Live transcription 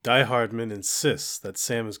Die Hardman insists that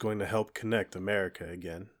Sam is going to help connect America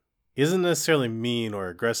again. He isn't necessarily mean or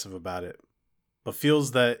aggressive about it, but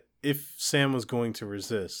feels that if Sam was going to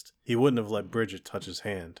resist, he wouldn't have let Bridget touch his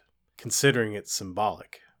hand, considering it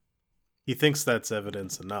symbolic. He thinks that's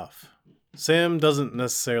evidence enough. Sam doesn't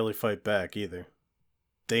necessarily fight back either.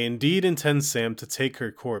 They indeed intend Sam to take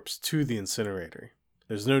her corpse to the incinerator.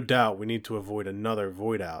 There's no doubt we need to avoid another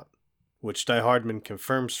void out, which Die Hardman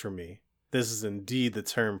confirms for me. This is indeed the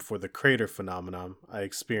term for the crater phenomenon I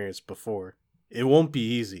experienced before. It won't be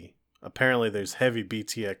easy. Apparently there's heavy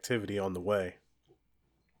BT activity on the way.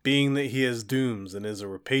 Being that he has dooms and is a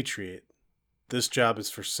repatriate, this job is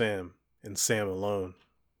for Sam, and Sam alone.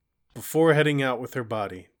 Before heading out with her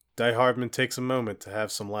body, Die Hardman takes a moment to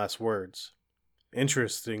have some last words.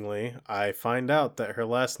 Interestingly, I find out that her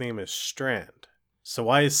last name is Strand. So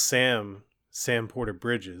why is Sam Porter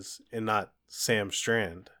Bridges and not Sam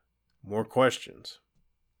Strand? More questions.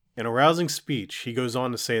 In a rousing speech, he goes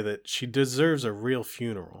on to say that she deserves a real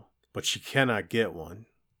funeral, but she cannot get one.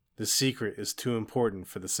 The secret is too important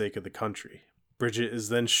for the sake of the country. Bridget is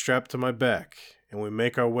then strapped to my back, and we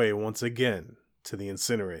make our way once again to the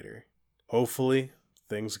incinerator. Hopefully,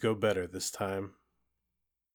 things go better this time.